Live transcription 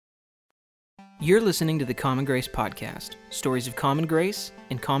You're listening to the Common Grace Podcast, stories of common grace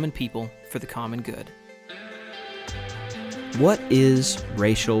and common people for the common good. What is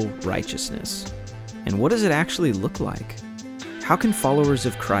racial righteousness? And what does it actually look like? How can followers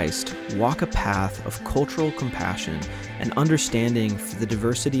of Christ walk a path of cultural compassion and understanding for the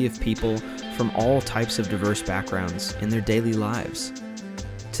diversity of people from all types of diverse backgrounds in their daily lives?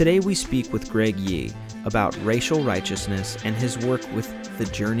 Today we speak with Greg Yee about racial righteousness and his work with the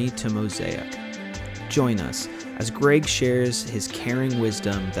Journey to Mosaic. Join us as Greg shares his caring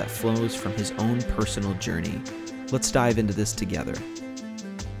wisdom that flows from his own personal journey. Let's dive into this together.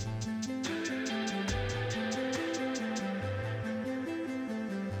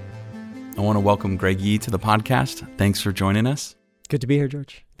 I want to welcome Greg Yee to the podcast. Thanks for joining us. Good to be here,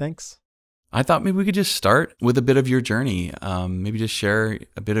 George. Thanks. I thought maybe we could just start with a bit of your journey. Maybe just share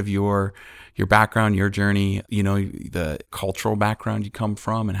a bit of your background, your journey, the cultural background you come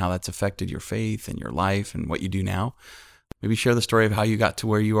from and how that's affected your faith and your life and what you do now. Maybe share the story of how you got to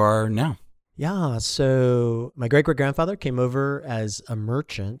where you are now. Yeah, so my great-great-grandfather came over as a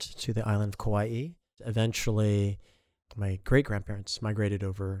merchant to the island of Kauai. Eventually, my great-grandparents migrated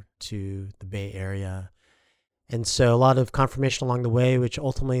over to the Bay Area. And so a lot of confirmation along the way, which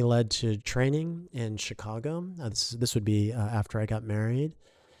ultimately led to training in Chicago. This would be after I got married.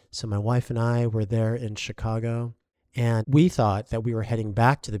 So my wife and I were there in Chicago, and we thought that we were heading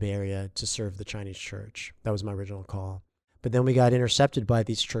back to the Bay Area to serve the Chinese church. That was my original call. But then we got intercepted by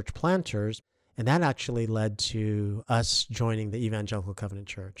these church planters, and that actually led to us joining the Evangelical Covenant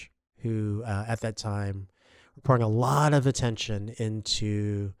Church, who at that time were pouring a lot of attention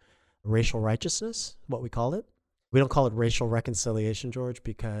into racial righteousness, what we call it. We don't call it racial reconciliation, George,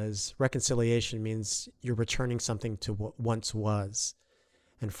 because reconciliation means you're returning something to what once was.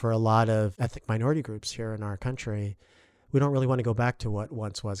 And for a lot of ethnic minority groups here in our country, we don't really want to go back to what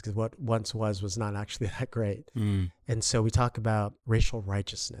once was, because what once was not actually that great. And so we talk about racial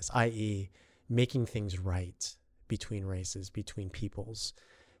righteousness, i.e. making things right between races, between peoples.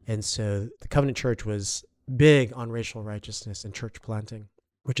 And so the Covenant Church was big on racial righteousness and church planting,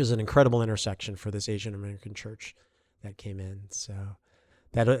 which is an incredible intersection for this Asian American church that came in. So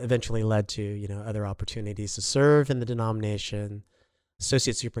that eventually led to, other opportunities to serve in the denomination,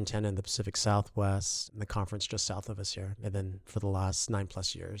 associate superintendent in the Pacific Southwest, and the conference just south of us here, and then for the last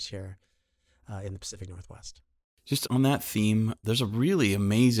 9+ years here in the Pacific Northwest. Just on that theme, there's a really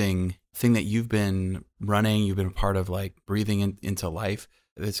amazing thing that you've been running, you've been a part of, like breathing into life.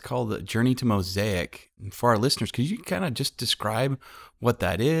 It's called the Journey to Mosaic. And for our listeners, could you kind of just describe what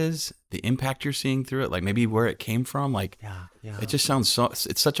that is, the impact you're seeing through it, like maybe where it came from? Yeah. It just sounds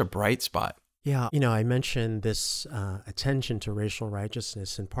it's such a bright spot. Yeah. I mentioned this attention to racial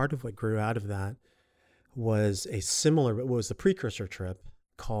righteousness, and part of what grew out of that was the precursor trip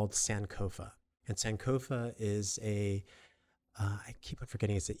called Sankofa. And Sankofa is I keep on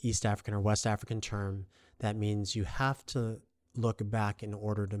forgetting, it's an East African or West African term that means you have to look back in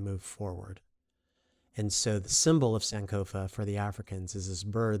order to move forward. And so the symbol of Sankofa for the Africans is this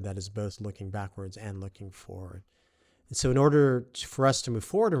bird that is both looking backwards and looking forward. And so in order for us to move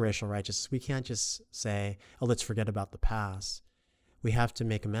forward in racial righteousness, we can't just say, let's forget about the past. We have to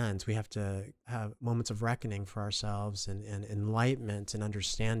make amends. We have to have moments of reckoning for ourselves and enlightenment and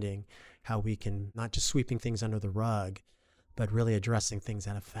understanding how we can not just sweeping things under the rug, but really addressing things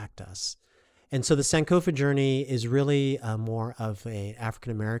that affect us. And so the Sankofa journey is really more of an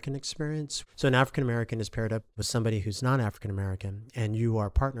African-American experience. So an African-American is paired up with somebody who's not African-American, and you are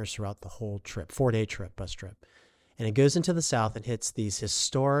partners throughout the whole trip, 4-day trip, bus trip. And it goes into the South and hits these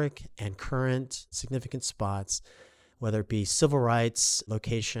historic and current significant spots, whether it be civil rights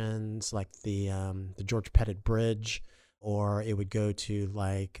locations like the George Pettit Bridge, or it would go to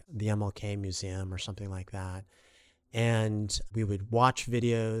like the MLK Museum or something like that. And we would watch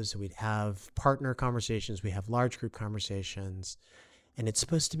videos, we'd have partner conversations, we have large group conversations, and it's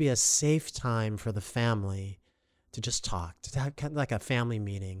supposed to be a safe time for the family to just talk, to have kind of like a family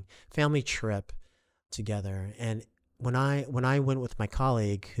meeting, family trip together. And when I went with my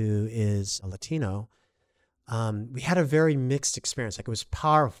colleague who is a Latino, we had a very mixed experience. Like, it was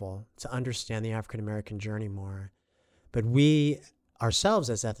powerful to understand the African-American journey more, but we ourselves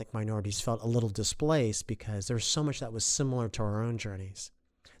as ethnic minorities felt a little displaced because there was so much that was similar to our own journeys.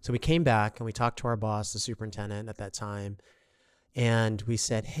 So we came back and we talked to our boss, the superintendent at that time, and we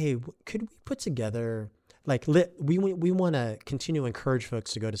said, hey, could we put together, we want to continue to encourage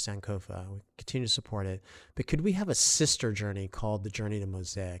folks to go to Sankofa, we continue to support it, but could we have a sister journey called the Journey to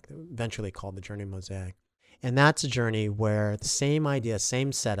Mosaic, eventually called the Journey to Mosaic? And that's a journey where the same idea,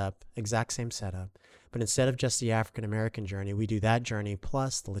 same setup, exact same setup, But instead of just the African American journey, we do that journey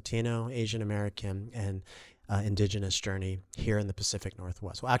plus the Latino, Asian American, and indigenous journey here in the Pacific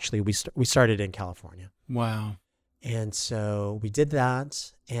Northwest. Well, actually, we started in California. Wow. And so we did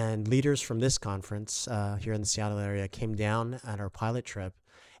that, and leaders from this conference here in the Seattle area came down at our pilot trip,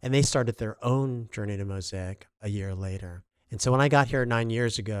 and they started their own Journey to Mosaic a year later. And so when I got here 9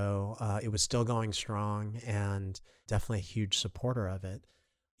 years ago, it was still going strong and definitely a huge supporter of it.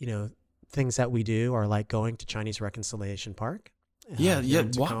 You know, things that we do are like going to Chinese Reconciliation Park. Yeah.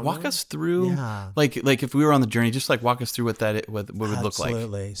 Walk us through, like if we were on the journey, just like walk us through what would look like.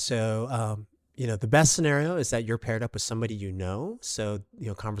 Absolutely. So, you know, the best scenario is that you're paired up with somebody you know. So, you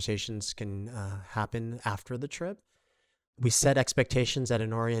know, conversations can happen after the trip. We set expectations at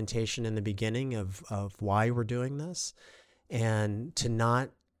an orientation in the beginning of why we're doing this, and to not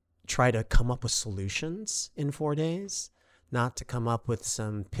try to come up with solutions in 4 days, not to come up with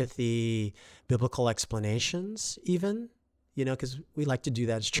some pithy biblical explanations even, you know, because we like to do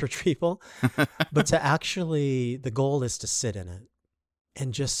that as church people, but to actually, the goal is to sit in it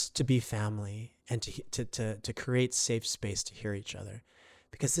and just to be family and to create safe space to hear each other,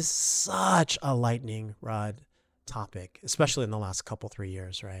 because this is such a lightning rod topic, especially in the last 3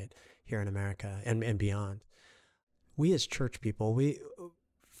 years, right, here in America and beyond. We as church people,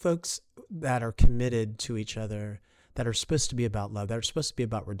 folks that are committed to each other, that are supposed to be about love, that are supposed to be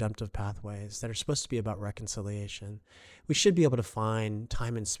about redemptive pathways, that are supposed to be about reconciliation, we should be able to find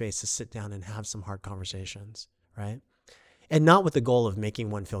time and space to sit down and have some hard conversations, right? And not with the goal of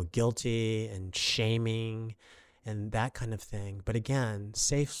making one feel guilty and shaming and that kind of thing. But again,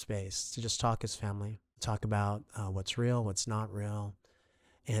 safe space to just talk as family, talk about what's real, what's not real,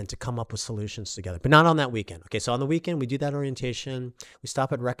 and to come up with solutions together. But not on that weekend. Okay, so on the weekend, we do that orientation. We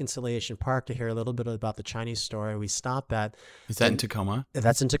stop at Reconciliation Park to hear a little bit about the Chinese story. We stop at... Is that in Tacoma?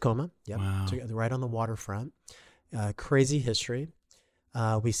 That's in Tacoma, yep. Wow. Right on the waterfront. Crazy history.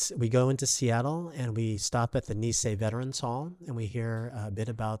 We go into Seattle and we stop at the Nisei Veterans Hall, and we hear a bit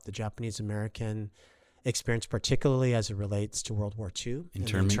about the Japanese-American experience, particularly as it relates to World War II.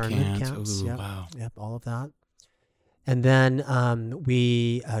 Internment camps. Ooh, yep. Wow. Yep, all of that. And then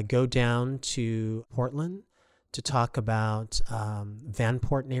we go down to Portland to talk about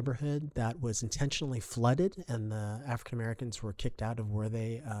Vanport neighborhood that was intentionally flooded, and the African Americans were kicked out of where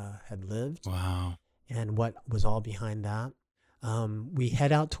they had lived. Wow. And what was all behind that. We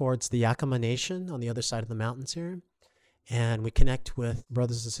head out towards the Yakama Nation on the other side of the mountains here, and we connect with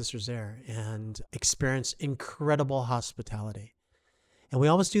brothers and sisters there and experience incredible hospitality. And we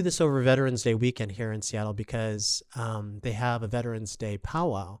always do this over Veterans Day weekend here in Seattle because they have a Veterans Day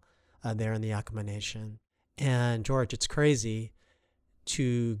powwow there in the Yakama Nation. And George, it's crazy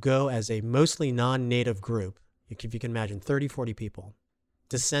to go as a mostly non-native group, if you can imagine 30, 40 people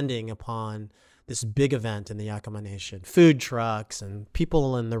descending upon this big event in the Yakama Nation, food trucks and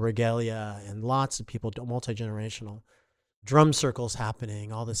people in the regalia and lots of people, multi-generational, drum circles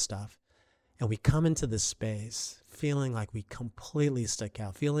happening, all this stuff. And we come into this space feeling like we completely stick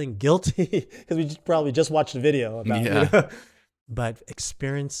out, feeling guilty because we probably just watched a video about it, but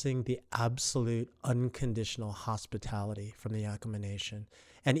experiencing the absolute unconditional hospitality from the Yakama Nation,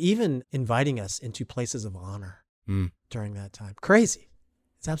 and even inviting us into places of honor during that time. Crazy.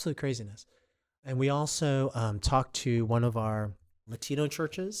 It's absolute craziness. And we also talked to one of our Latino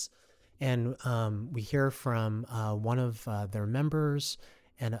churches, and we hear from one of their members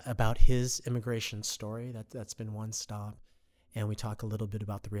and about his immigration story. That's been one stop. And we talk a little bit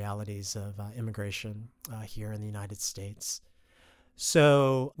about the realities of immigration here in the United States.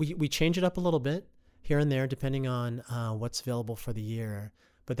 So we change it up a little bit here and there, depending on what's available for the year.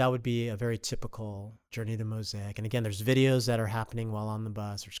 But that would be a very typical Journey to Mosaic. And again, there's videos that are happening while on the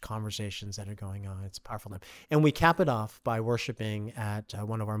bus. There's conversations that are going on. It's a powerful time. And we cap it off by worshiping at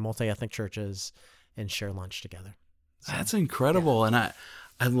one of our multi-ethnic churches and share lunch together. So, that's incredible. Yeah. And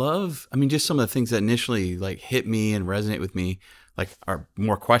I love, just some of the things that initially like hit me and resonate with me, like are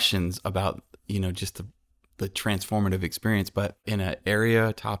more questions about, just the transformative experience, but in an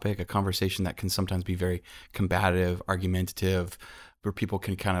area, topic, a conversation that can sometimes be very combative, argumentative, where people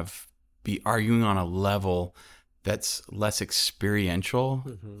can kind of be arguing on a level that's less experiential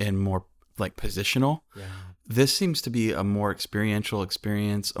and more like positional. Yeah. This seems to be a more experiential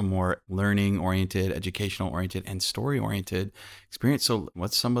experience, a more learning-oriented, educational-oriented, and story-oriented experience. So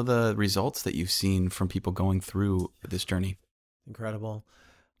what's some of the results that you've seen from people going through this journey? Incredible.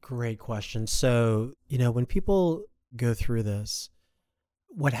 Great question. So, when people go through this,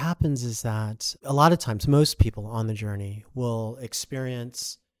 what happens is that a lot of times, most people on the journey will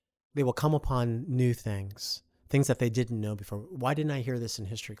come upon new things that they didn't know before. Why didn't I hear this in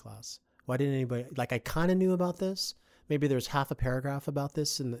history class? Why didn't anybody, like I kind of knew about this. Maybe there's half a paragraph about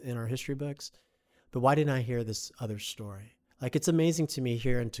this in our history books, but why didn't I hear this other story? Like, it's amazing to me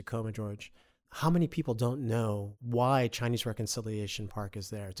here in Tacoma, George, how many people don't know why Chinese Reconciliation Park is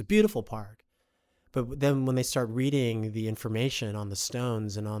there. It's a beautiful park. But then when they start reading the information on the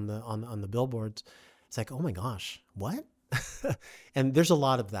stones and on the billboards, it's like, oh my gosh, what? And there's a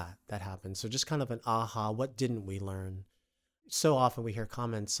lot of that happens. So just kind of an aha, what didn't we learn? So often we hear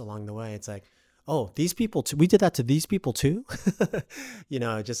comments along the way. It's like, oh, these people too, we did that to these people too.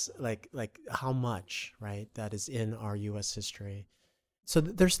 Just like how much, right? That is in our U.S. history. So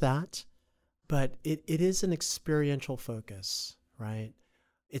there's that, but it is an experiential focus, right?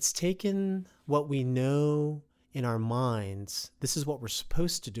 It's taken what we know in our minds. This is what we're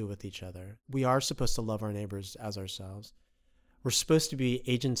supposed to do with each other. We are supposed to love our neighbors as ourselves. We're supposed to be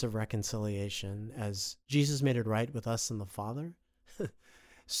agents of reconciliation as Jesus made it right with us and the Father.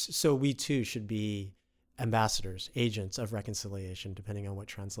 So we too should be ambassadors, agents of reconciliation, depending on what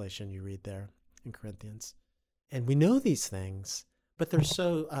translation you read there in Corinthians. And we know these things, but they're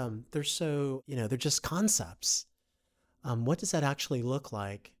just concepts. What does that actually look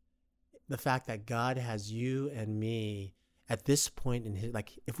like? The fact that God has you and me at this point in his,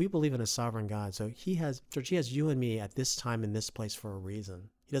 like, if we believe in a sovereign God, so he has you and me at this time in this place for a reason.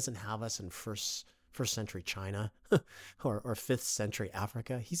 He doesn't have us in first century China or 5th century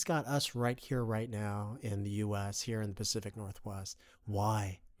Africa. He's got us right here, right now in the U.S., here in the Pacific Northwest.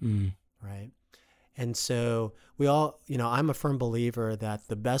 Why? Right? And so we all, I'm a firm believer that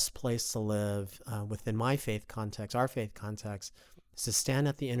the best place to live within my faith context, our faith context, is to stand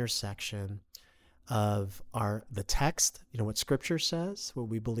at the intersection of the text, what Scripture says, what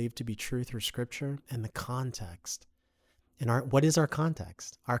we believe to be true through Scripture, and the context. And what is our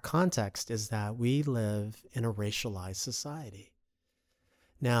context? Our context is that we live in a racialized society.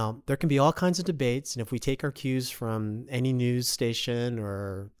 Now, there can be all kinds of debates, and if we take our cues from any news station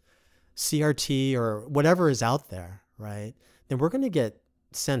or CRT or whatever is out there, right, then we're going to get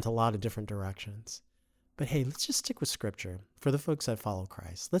sent a lot of different directions. But hey, let's just stick with Scripture. For the folks that follow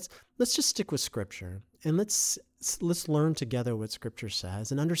Christ, let's just stick with Scripture, and let's learn together what Scripture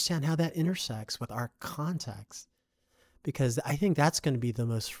says and understand how that intersects with our context. Because I think that's going to be the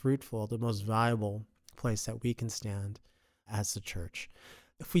most fruitful, the most viable place that we can stand as the church.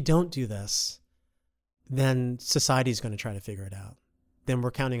 If we don't do this, then society is going to try to figure it out. Then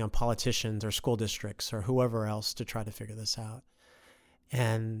we're counting on politicians or school districts or whoever else to try to figure this out.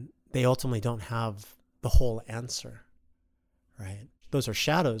 And they ultimately don't have the whole answer, right? Those are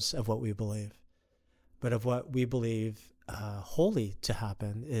shadows of what we believe. But of what we believe wholly to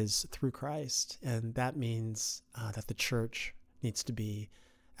happen is through Christ. And that means that the church needs to be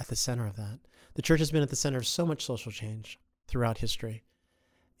at the center of that. The church has been at the center of so much social change throughout history.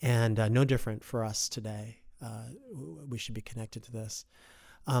 And no different for us today. We should be connected to this.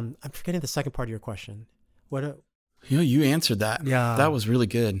 I'm forgetting the second part of your question. You answered that. Yeah. That was really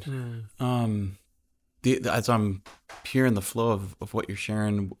good. As I'm hearing the flow of what you're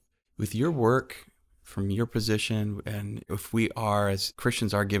sharing with your work from your position, and if we are, as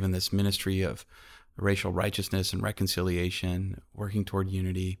Christians, are given this ministry of racial righteousness and reconciliation, working toward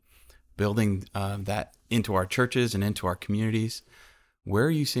unity, building that into our churches and into our communities, where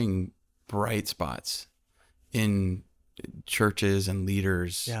are you seeing bright spots in churches and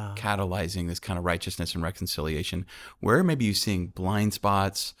leaders catalyzing this kind of righteousness and reconciliation? Where maybe you seeing blind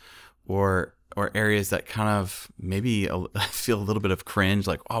spots or areas that kind of maybe feel a little bit of cringe,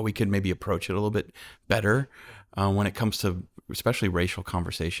 like, oh, we could maybe approach it a little bit better when it comes to especially racial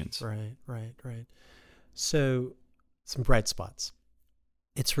conversations? Right. So some bright spots.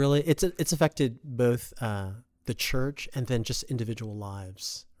 It's affected both the church and then just individual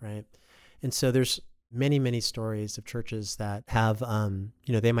lives, right? And so there's many stories of churches that have,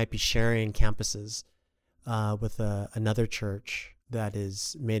 they might be sharing campuses with another church that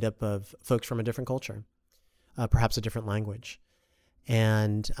is made up of folks from a different culture, perhaps a different language.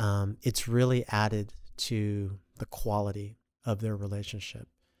 And it's really added to the quality of their relationship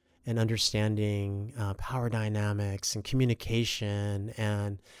and understanding power dynamics and communication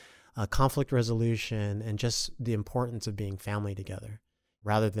and conflict resolution and just the importance of being family together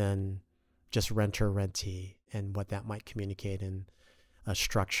rather than just renter-rentee and what that might communicate in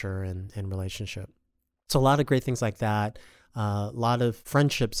structure and relationship. So a lot of great things like that. A lot of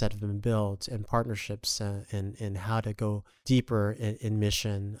friendships that have been built and partnerships in how to go deeper in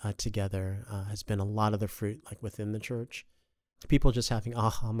mission together has been a lot of the fruit like within the church. People just having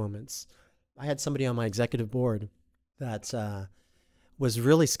aha moments. I had somebody on my executive board that was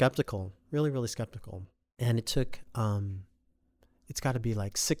really skeptical, really skeptical. And it took it's got to be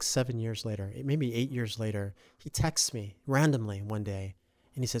like 6, 7 years later, maybe 8 years later, he texts me randomly one day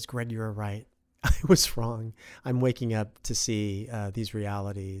and he says, Greg, you were right. I was wrong. I'm waking up to see these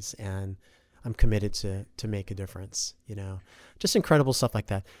realities, and I'm committed to make a difference, just incredible stuff like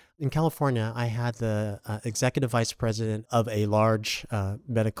that. In California, I had the executive vice president of a large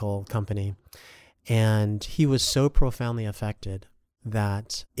medical company, and he was so profoundly affected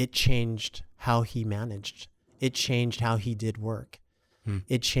that it changed how he managed. It changed how he did work.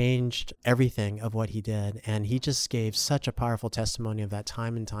 It changed everything of what he did. And he just gave such a powerful testimony of that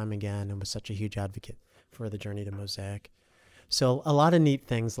time and time again, and was such a huge advocate for the Journey to Mosaic. So a lot of neat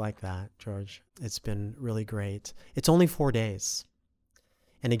things like that, George. It's been really great. It's only 4 days.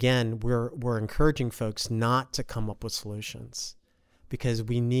 And again, we're encouraging folks not to come up with solutions, because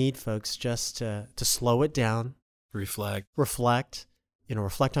we need folks just to slow it down, reflect, reflect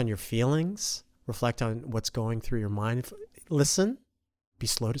on your feelings, reflect on what's going through your mind, listen, be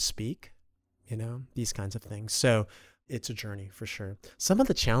slow to speak, these kinds of things. So it's a journey for sure. Some of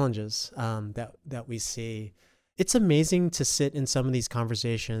the challenges that we see, it's amazing to sit in some of these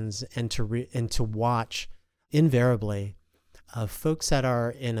conversations and to watch invariably folks that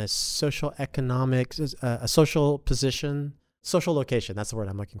are in a social position, social location, that's the word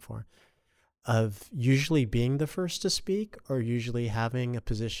I'm looking for, of usually being the first to speak or usually having a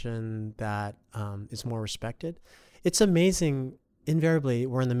position that is more respected. It's amazing. Invariably,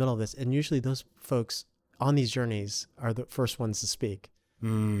 we're in the middle of this, and usually those folks on these journeys are the first ones to speak,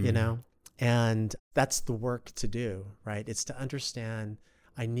 and that's the work to do, right? It's to understand,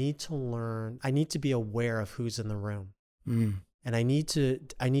 I need to learn, I need to be aware of who's in the room. And I need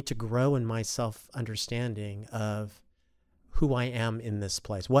to grow in my self-understanding of who I am in this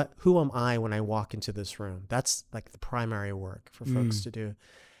place. Who am I when I walk into this room? That's like the primary work for folks to do.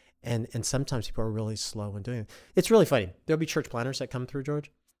 And sometimes people are really slow in doing it. It's really funny. There'll be church planters that come through, George.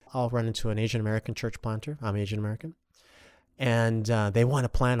 I'll run into an Asian American church planter. I'm Asian American. And they want to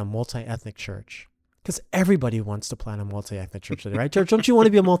plant a multi-ethnic church, because everybody wants to plant a multi-ethnic church today, right, George? Don't you want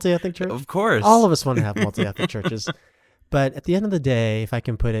to be a multi-ethnic church? Of course. All of us want to have multi-ethnic churches. But at the end of the day, if I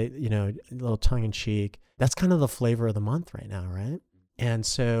can put it, a little tongue in cheek, that's kind of the flavor of the month right now, right? And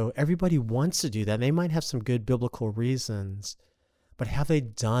so everybody wants to do that. They might have some good biblical reasons, but have they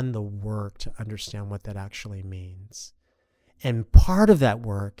done the work to understand what that actually means? And part of that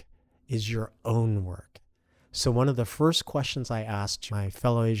work is your own work. So one of the first questions I asked my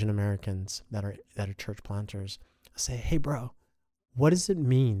fellow Asian Americans that are church planters, I say, hey, bro, what does it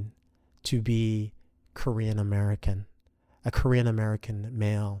mean to be Korean American, a Korean American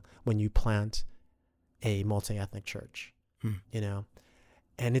male, when you plant a multi-ethnic church?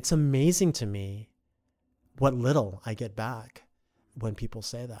 And it's amazing to me what little I get back when people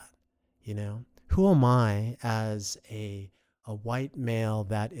say that. Who am I as a white male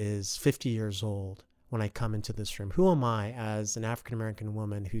that is 50 years old when I come into this room? Who am I as an African-American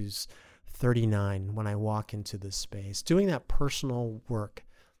woman who's 39 when I walk into this space? Doing that personal work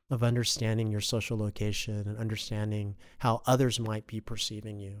of understanding your social location and understanding how others might be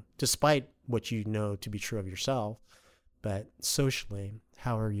perceiving you, despite what you know to be true of yourself, but socially,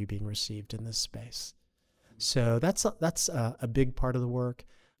 how are you being received in this space? So that's a big part of the work.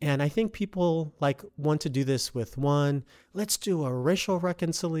 And I think people want to do this with let's do a racial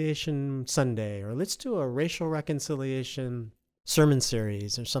reconciliation Sunday, or let's do a racial reconciliation sermon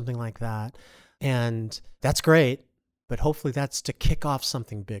series or something like that. And that's great, but hopefully that's to kick off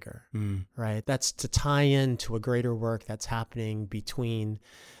something bigger, right? That's to tie into a greater work that's happening between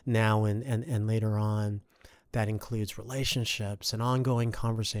now and later on. That includes relationships and ongoing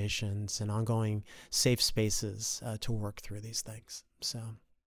conversations and ongoing safe spaces to work through these things. So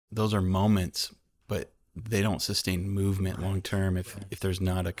those are moments, but they don't sustain movement long term if there's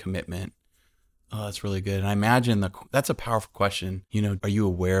not a commitment. Oh, that's really good. And I imagine that's a powerful question. Are you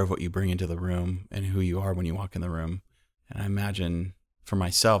aware of what you bring into the room and who you are when you walk in the room? And I imagine for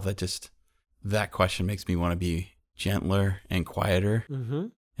myself that question makes me want to be gentler and quieter,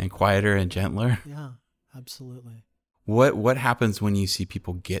 and quieter and gentler. Yeah. Absolutely. What happens when you see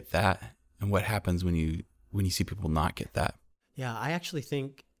people get that, and what happens when you see people not get that? Yeah, I actually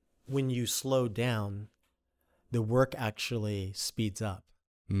think when you slow down, the work actually speeds up.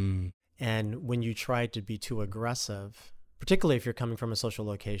 And when you try to be too aggressive, particularly if you're coming from a social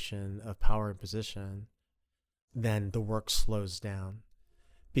location of power and position, then the work slows down.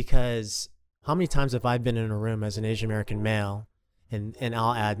 Because how many times have I been in a room as an Asian American male, and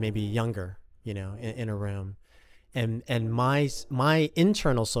I'll add maybe younger, in a room. And my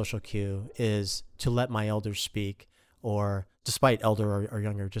internal social cue is to let my elders speak, or despite elder or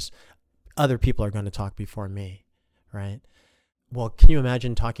younger, just other people are going to talk before me, right? Well, can you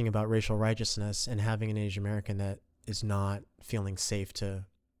imagine talking about racial righteousness and having an Asian American that is not feeling safe to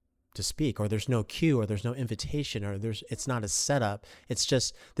speak, or there's no cue, or there's no invitation, or it's not a setup. It's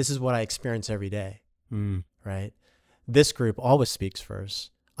just, this is what I experience every day, right? This group always speaks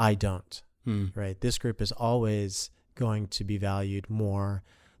first. I don't, right? This group is always going to be valued more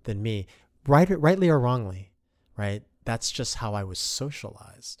than me, rightly or wrongly, right? That's just how I was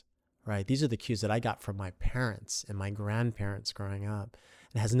socialized, right? These are the cues that I got from my parents and my grandparents growing up.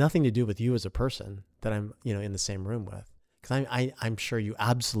 It has nothing to do with you as a person that I'm, in the same room with. Because I'm sure you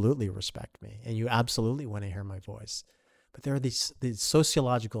absolutely respect me and you absolutely want to hear my voice. But there are these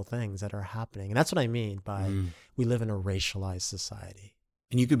sociological things that are happening. And that's what I mean by we live in a racialized society.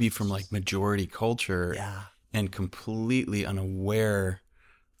 And you could be from like majority culture and completely unaware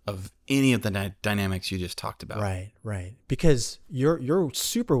of any of the dynamics you just talked about. Right. Because you're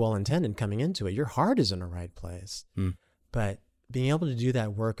super well-intended coming into it. Your heart is in the right place. But being able to do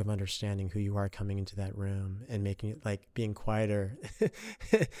that work of understanding who you are coming into that room and making it like being quieter,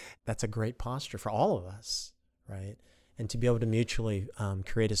 that's a great posture for all of us, right? And to be able to mutually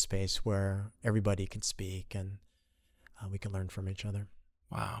create a space where everybody can speak and we can learn from each other.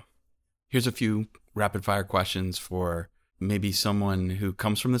 Wow. Here's a few rapid fire questions for maybe someone who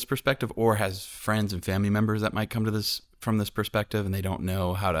comes from this perspective or has friends and family members that might come to this from this perspective and they don't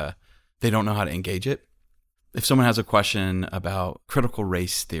know how to engage it. If someone has a question about critical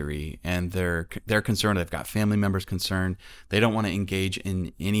race theory and they're concerned, they've got family members concerned, they don't want to engage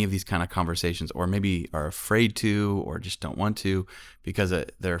in any of these kind of conversations, or maybe are afraid to, or just don't want to because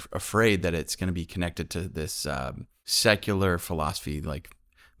they're afraid that it's going to be connected to this secular philosophy. Like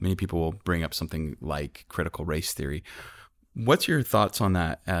many people will bring up something like critical race theory. What's your thoughts on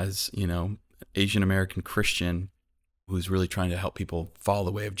that as, Asian American Christian who's really trying to help people follow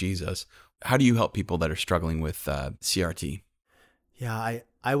the way of Jesus? How do you help people that are struggling with CRT? Yeah,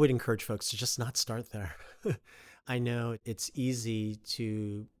 I would encourage folks to just not start there. I know it's easy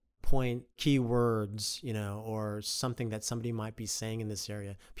to point keywords, or something that somebody might be saying in this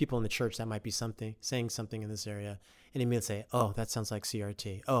area. People in the church that might be saying something in this area, and immediately say, "Oh, that sounds like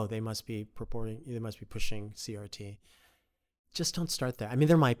CRT. Oh, they must be pushing CRT." Just don't start there. I mean,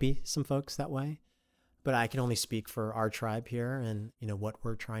 there might be some folks that way, but I can only speak for our tribe here and, what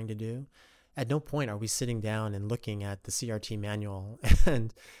we're trying to do. At no point are we sitting down and looking at the CRT manual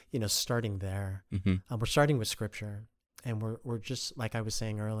and, starting there. We're starting with scripture, and we're just, like I was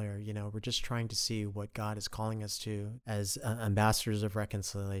saying earlier, we're just trying to see what God is calling us to as ambassadors of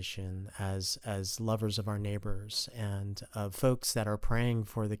reconciliation, as lovers of our neighbors, and folks that are praying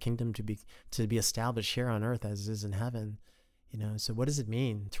for the kingdom to be established here on earth as it is in heaven. So what does it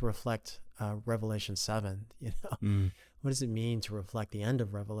mean to reflect Revelation 7? What does it mean to reflect the end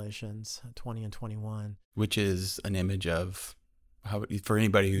of Revelations 20 and 21? Which is an image of how, for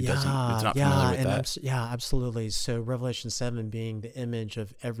anybody who is not familiar with that. Absolutely. So Revelation 7 being the image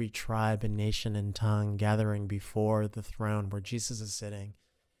of every tribe and nation and tongue gathering before the throne where Jesus is sitting,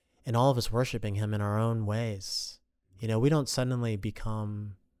 and all of us worshiping him in our own ways. We don't suddenly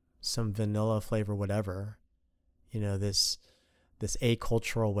become some vanilla flavor whatever, this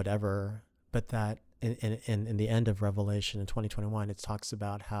acultural whatever, but that in the end of Revelation in 2021, it talks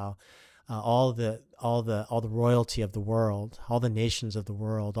about how all the royalty of the world, all the nations of the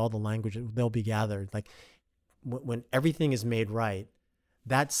world, all the languages, they'll be gathered. Like when everything is made right,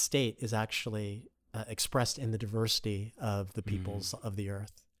 that state is actually expressed in the diversity of the peoples of the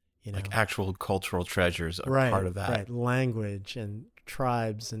earth. Like actual cultural treasures are part of that. Right, language and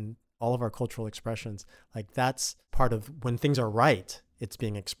tribes and all of our cultural expressions, like that's part of when things are right, it's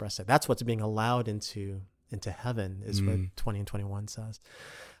being expressed. That's what's being allowed into heaven is what 20 and 21 says.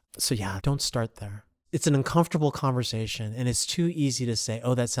 So don't start there. It's an uncomfortable conversation, and it's too easy to say,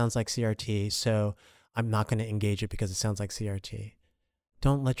 "Oh, that sounds like CRT, so I'm not going to engage it because it sounds like CRT."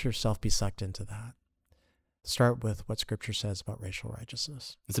 Don't let yourself be sucked into that. Start with what Scripture says about racial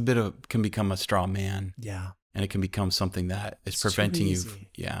righteousness. It's can become a straw man. Yeah. And it can become something that is preventing you.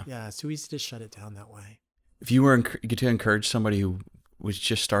 Yeah, it's too easy to shut it down that way. If you were to encourage somebody who was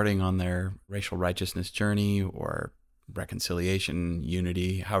just starting on their racial righteousness journey or reconciliation,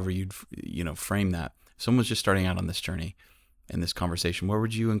 unity, however you'd frame that, if someone was just starting out on this journey in this conversation, where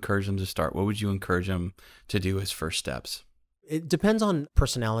would you encourage them to start? What would you encourage them to do as first steps? It depends on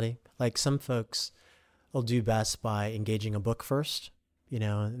personality. Like some folks will do best by engaging a book first,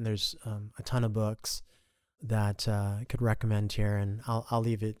 and there's a ton of books that I could recommend here, and I'll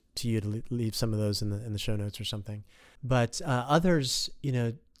leave it to you to leave some of those in the show notes or something. But others,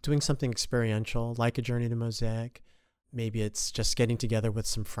 doing something experiential like a Journey to Mosaic, Maybe it's just getting together with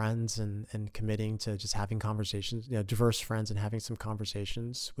some friends and committing to just having conversations, diverse friends, and having some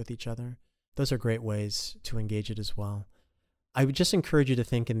conversations with each other. Those are great ways to engage it as well. I would just encourage you to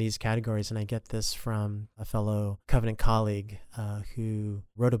think in these categories, and I get this from a fellow Covenant colleague who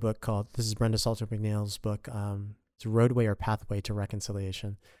wrote a book called, this is Brenda Salter McNeil's book, it's Roadway or Pathway to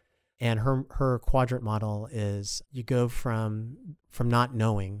Reconciliation. And her quadrant model is you go from not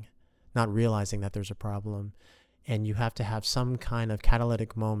knowing, not realizing that there's a problem, and you have to have some kind of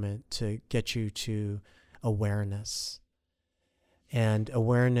catalytic moment to get you to awareness. And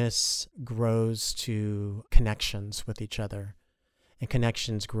awareness grows to connections with each other. And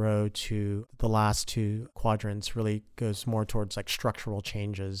connections grow to the last two quadrants, really goes more towards like structural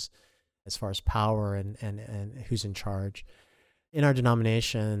changes as far as power and who's in charge. In our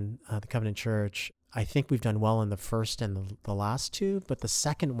denomination, the Covenant Church, I think we've done well in the first and the last two, but the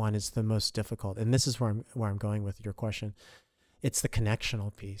second one is the most difficult. And this is where I'm going with your question. It's the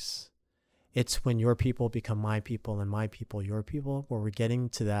connectional piece. It's when your people become my people and my people your people, where we're getting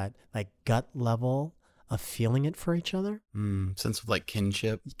to that like gut level of feeling it for each other. Sense of like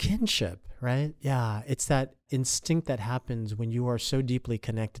kinship. Kinship, right? Yeah. It's that instinct that happens when you are so deeply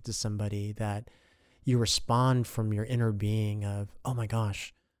connected to somebody that you respond from your inner being of, oh my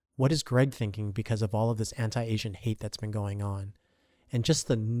gosh, what is Greg thinking because of all of this anti-Asian hate that's been going on? And just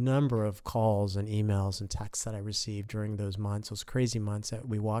the number of calls and emails and texts that I received during those months, those crazy months that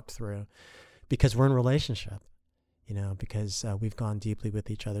we walked through, because we're in relationship, because we've gone deeply with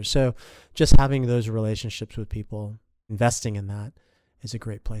each other. So just having those relationships with people, investing in that is a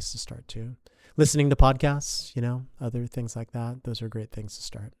great place to start too. Listening to podcasts, other things like that, those are great things to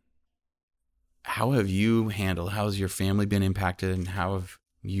start. How have you handled, how has your family been impacted, and how have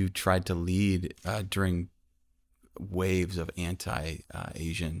you tried to lead during waves of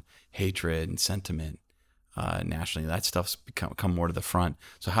anti-Asian hatred and sentiment nationally? That stuff's come more to the front.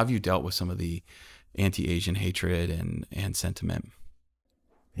 So how have you dealt with some of the anti-Asian hatred and sentiment?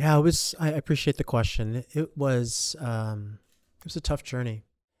 Yeah, I appreciate the question. It was a tough journey.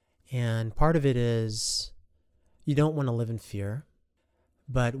 And part of it is you don't want to live in fear,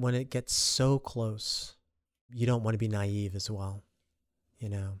 but when it gets so close, you don't want to be naive as well,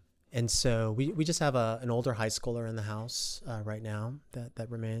 And so we just have an older high schooler in the house right now that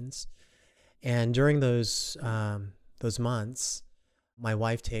remains. And during those months, my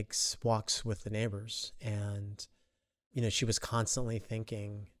wife takes walks with the neighbors, and she was constantly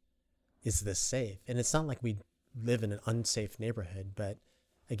thinking, is this safe? And it's not like we live in an unsafe neighborhood, but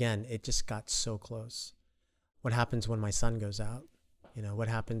again, it just got so close. What happens when my son goes out? What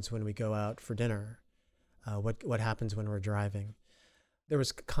happens when we go out for dinner? What happens when we're driving? There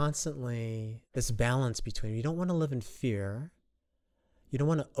was constantly this balance between, you don't want to live in fear, you don't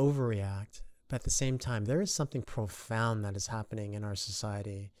want to overreact, but at the same time, there is something profound that is happening in our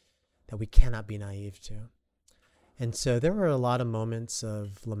society that we cannot be naive to. And so there were a lot of moments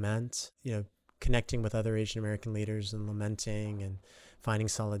of lament, connecting with other Asian American leaders and lamenting and finding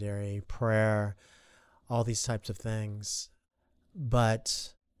solidarity, prayer, all these types of things.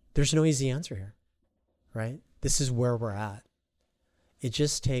 But there's no easy answer here, right? This is where we're at. It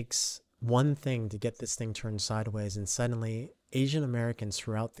just takes one thing to get this thing turned sideways, and suddenly Asian Americans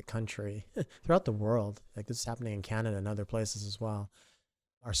throughout the country, throughout the world, like this is happening in Canada and other places as well,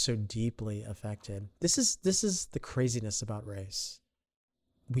 are so deeply affected. This is the craziness about race.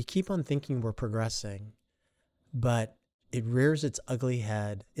 We keep on thinking we're progressing, but it rears its ugly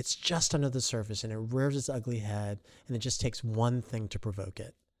head. It's just under the surface, and it rears its ugly head, and it just takes one thing to provoke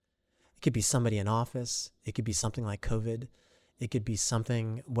it. It could be somebody in office. It could be something like COVID. It could be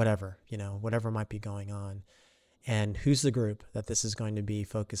something, whatever might be going on. And who's the group that this is going to be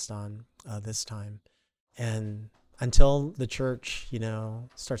focused on this time? And until the church,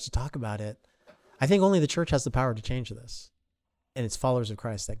 starts to talk about it, I think only the church has the power to change this. And it's followers of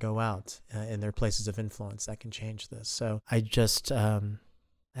Christ that go out in their places of influence that can change this. So I just,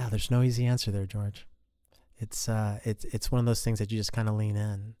 there's no easy answer there, George. It's one of those things that you just kind of lean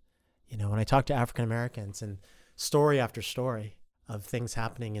in. When I talk to African Americans and story after story of things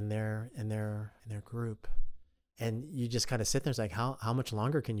happening in their group, and you just kind of sit there, it's like, how much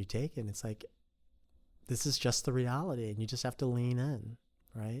longer can you take? And it's like, this is just the reality, and you just have to lean in,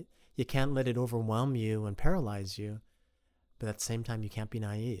 right? You can't let it overwhelm you and paralyze you. But at the same time, you can't be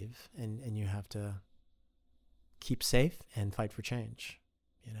naive, and you have to keep safe and fight for change,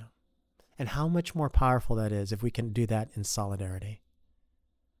 And how much more powerful that is if we can do that in solidarity,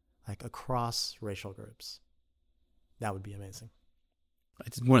 like across racial groups. That would be amazing. I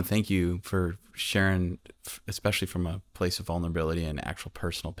just want to thank you for sharing, especially from a place of vulnerability and actual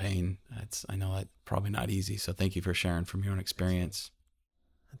personal pain. I know that's probably not easy. So thank you for sharing from your own experience.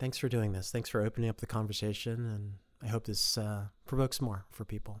 Thanks for doing this. Thanks for opening up the conversation. And I hope this provokes more for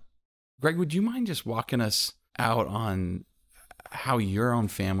people. Greg, would you mind just walking us out on how your own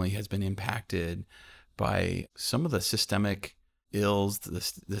family has been impacted by some of the systemic ills,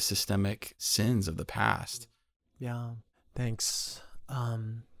 the systemic sins of the past? Yeah, thanks.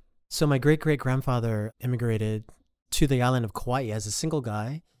 So my great-great-grandfather immigrated to the island of Kauai as a single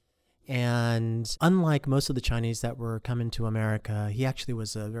guy. And unlike most of the Chinese that were coming to America, he actually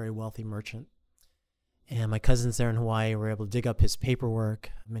was a very wealthy merchant. And my cousins there in Hawaii were able to dig up his paperwork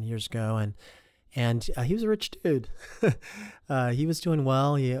many years ago. And he was a rich dude. He was doing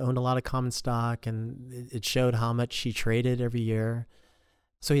well. He owned a lot of common stock, and it showed how much he traded every year.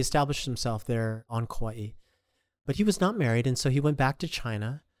 So he established himself there on Kauai. But he was not married, and so he went back to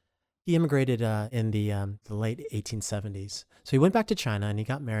China. He immigrated in the late 1870s. So he went back to China, and he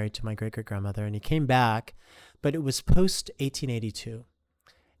got married to my great-great-grandmother, and he came back, but it was post-1882.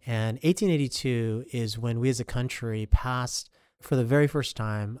 And 1882 is when we as a country passed, for the very first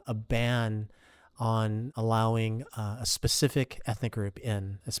time, a ban on allowing a specific ethnic group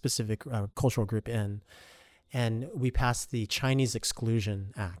in, a specific cultural group in. And we passed the Chinese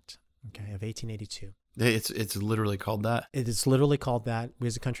Exclusion Act, of 1882. It's literally called that? It is literally called that. We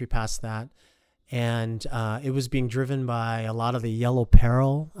as a country passed that. And it was being driven by a lot of the Yellow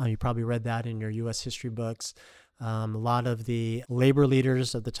Peril. You probably read that in your U.S. history books. A lot of the labor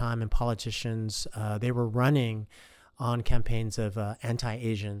leaders of the time and politicians, they were running on campaigns of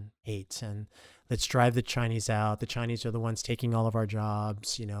anti-Asian hate and let's drive the Chinese out. The Chinese are the ones taking all of our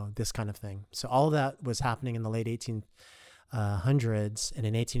jobs, this kind of thing. So all of that was happening in the late 1800s. And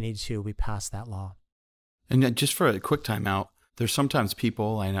in 1882, we passed that law. And just for a quick time out, there's sometimes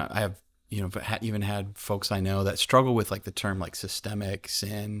people, I have even had folks I know that struggle with like the term like systemic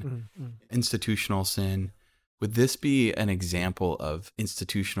sin, institutional sin. Would this be an example of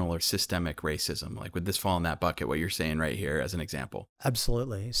institutional or systemic racism? Like, would this fall in that bucket, what you're saying right here as an example?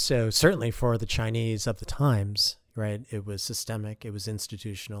 Absolutely. So certainly for the Chinese of the times, right, it was systemic, it was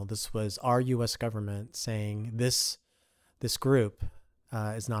institutional. This was our U.S. government saying this group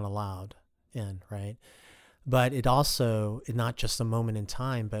is not allowed in, right? But it also, not just a moment in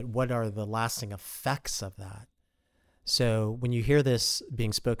time, but what are the lasting effects of that? So when you hear this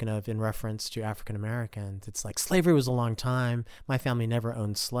being spoken of in reference to African Americans, it's like slavery was a long time. My family never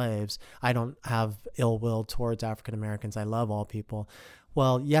owned slaves. I don't have ill will towards African Americans. I love all people.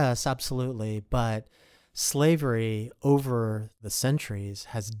 Well, yes, absolutely. But slavery over the centuries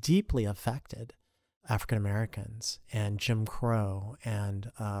has deeply affected African Americans and Jim Crow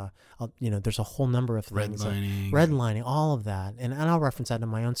and, there's a whole number of things. Redlining, all of that. And I'll reference that in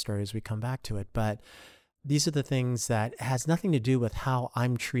my own story as we come back to it. But these are the things that has nothing to do with how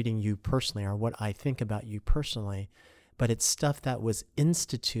I'm treating you personally or what I think about you personally, but it's stuff that was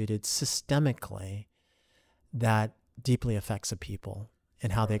instituted systemically that deeply affects a people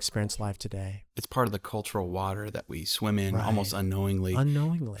and how they experience life today. It's part of the cultural water that we swim in almost unknowingly.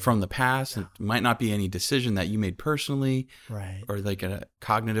 From the past. Yeah. It might not be any decision that you made personally, right, or like a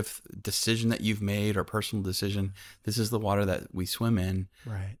cognitive decision that you've made or personal decision. This is the water that we swim in.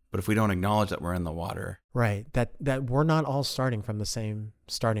 Right. But if we don't acknowledge that we're in the water. Right. That we're not all starting from the same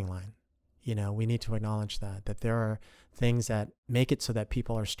starting line. We need to acknowledge that there are things that make it so that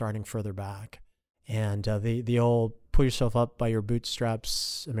people are starting further back. And the old pull yourself up by your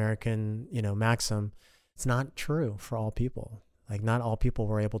bootstraps American, maxim, it's not true for all people. Like not all people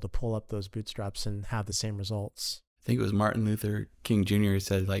were able to pull up those bootstraps and have the same results. I think it was Martin Luther King Jr. who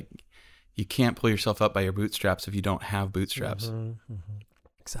said, like, you can't pull yourself up by your bootstraps if you don't have bootstraps. Mm-hmm.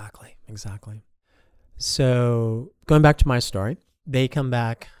 Exactly. So going back to my story, they come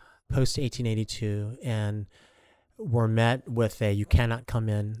back post 1882 and were met with you cannot come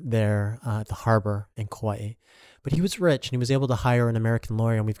in there at the harbor in Kauai. But he was rich and he was able to hire an American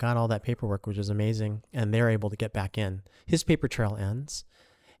lawyer, and we've got all that paperwork, which is amazing, and they're able to get back in. His paper trail ends,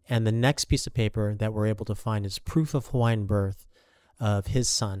 and the next piece of paper that we're able to find is proof of Hawaiian birth of his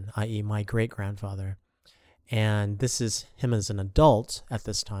son, i.e. my great-grandfather. And this is him as an adult at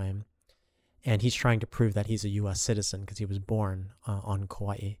this time, and he's trying to prove that he's a U.S. citizen because he was born on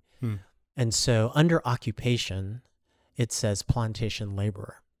Kauai. And so under occupation, it says plantation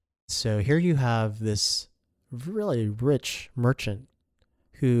laborer. So here you have this really rich merchant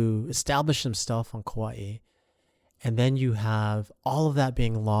who established himself on Kauai, and then you have all of that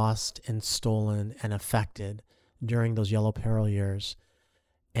being lost and stolen and affected during those Yellow Peril years,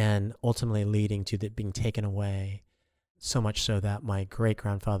 and ultimately leading to it being taken away so much so that my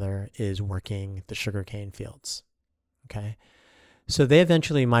great-grandfather is working the sugarcane fields. Okay. So they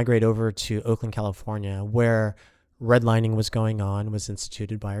eventually migrate over to Oakland, California, where redlining was going on, was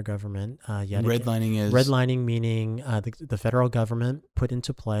instituted by our government. Redlining meaning the federal government put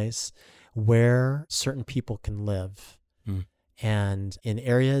into place where certain people can live. And in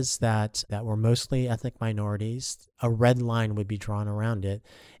areas that were mostly ethnic minorities, a red line would be drawn around it,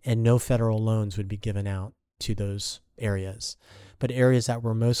 and no federal loans would be given out to those areas. But areas that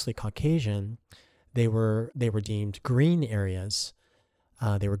were mostly Caucasian, they were deemed green areas.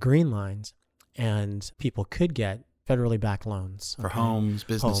 They were green lines, and people could get federally backed loans. For homes,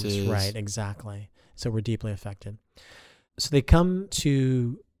 businesses. Homes, right, exactly. So we're deeply affected. So they come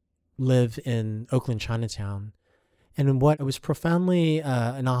to live in Oakland, Chinatown. And what was profoundly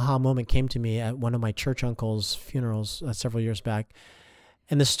an aha moment came to me at one of my church uncle's funerals several years back.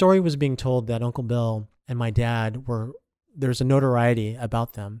 And the story was being told that Uncle Bill and my dad there's a notoriety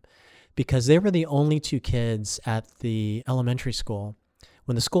about them because they were the only two kids at the elementary school.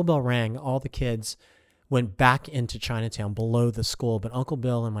 When the school bell rang, all the kids went back into Chinatown below the school, but Uncle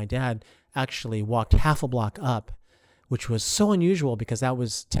Bill and my dad actually walked half a block up, which was so unusual because that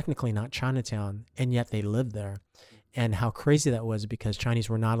was technically not Chinatown, and yet they lived there. And how crazy that was because Chinese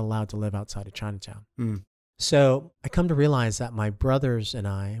were not allowed to live outside of Chinatown. So I come to realize that my brothers and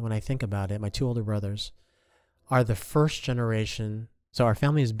I, when I think about it, my two older brothers, are the first generation. So our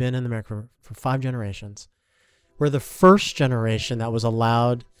family has been in America for 5 generations. We're the first generation that was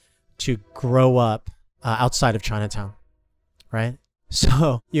allowed to grow up outside of Chinatown, right?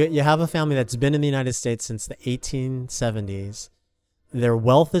 So you have a family that's been in the United States since the 1870s. Their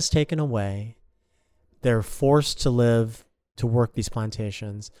wealth is taken away. They're forced to work these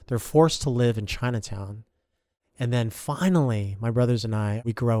plantations. They're forced to live in Chinatown. And then finally, my brothers and I,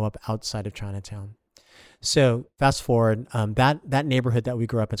 we grow up outside of Chinatown. So fast forward, that neighborhood that we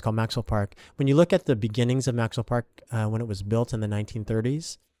grew up in, it's called Maxwell Park. When you look at the beginnings of Maxwell Park, when it was built in the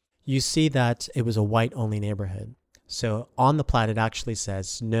 1930s, you see that it was a white-only neighborhood. So on the plat, it actually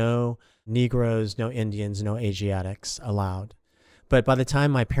says no Negroes, no Indians, no Asiatics allowed. But by the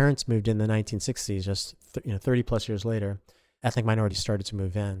time my parents moved in the 1960s, just 30 plus years later, ethnic minorities started to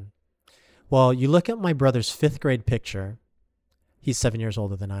move in. Well, you look at my brother's 5th grade picture. He's 7 years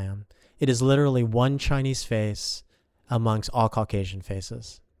older than I am. It is literally one Chinese face amongst all Caucasian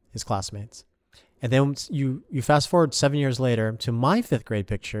faces, his classmates. And then you fast forward 7 years later to my 5th grade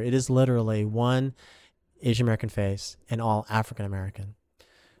picture. It is literally one Asian American face and all African American.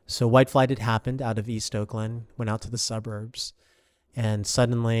 So white flight had happened out of East Oakland, went out to the suburbs. And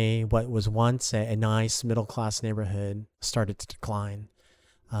suddenly what was once a nice middle-class neighborhood started to decline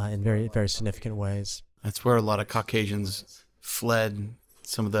in very, very significant ways. That's where a lot of Caucasians fled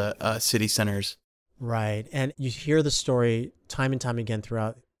some of the city centers. Right. And you hear the story time and time again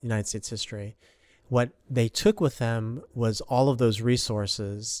throughout United States history. What they took with them was all of those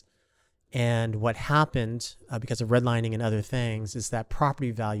resources. And what happened because of redlining and other things is that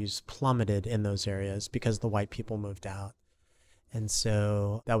property values plummeted in those areas because the white people moved out. And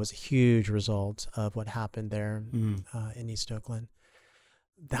so that was a huge result of what happened there in East Oakland.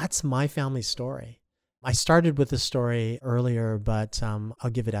 That's my family's story. I started with this story earlier, but I'll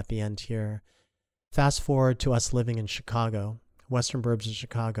give it at the end here. Fast forward to us living in Chicago, Western Burbs of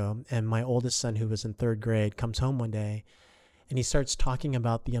Chicago, and my oldest son, who was in 3rd grade, comes home one day, and he starts talking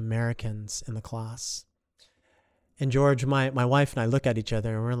about the Americans in the class. And George, my wife and I look at each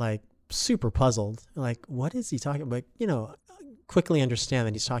other, and we're like super puzzled. Like, what is he talking about? Quickly understand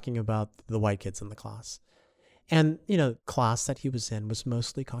that he's talking about the white kids in the class. And, class that he was in was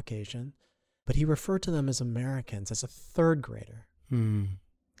mostly Caucasian, but he referred to them as Americans, as a 3rd grader.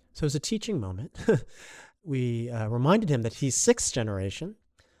 So it was a teaching moment. We reminded him that he's 6th generation.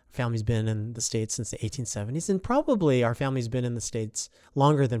 Our family's been in the States since the 1870s, and probably our family's been in the States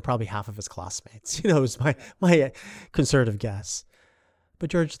longer than probably half of his classmates. It was my conservative guess. But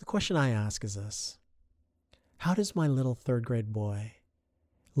George, the question I ask is this. How does my little 3rd grade boy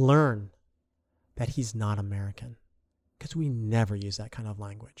learn that he's not American? Because we never use that kind of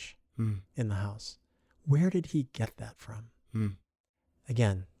language in the house. Where did he get that from?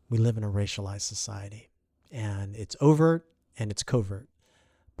 Again, we live in a racialized society, and it's overt and it's covert,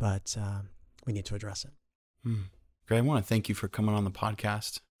 but we need to address it. Great. I want to thank you for coming on the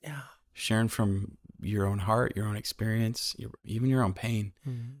podcast. Yeah. Sharing from your own heart, your own experience, even your own pain.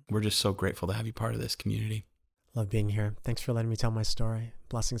 We're just so grateful to have you part of this community. Love being here. Thanks for letting me tell my story.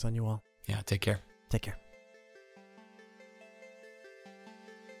 Blessings on you all. Yeah, take care. Take care.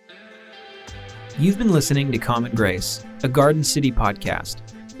 You've been listening to Common Grace, a Garden City podcast.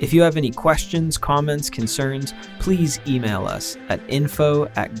 If you have any questions, comments, concerns, please email us at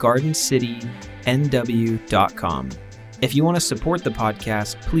info@gardencitynw.com. If you want to support the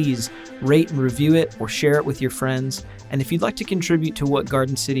podcast, please rate and review it or share it with your friends. And if you'd like to contribute to what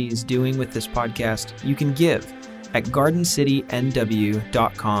Garden City is doing with this podcast, you can give at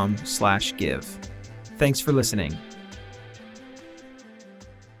gardencitynw.com/give. Thanks for listening.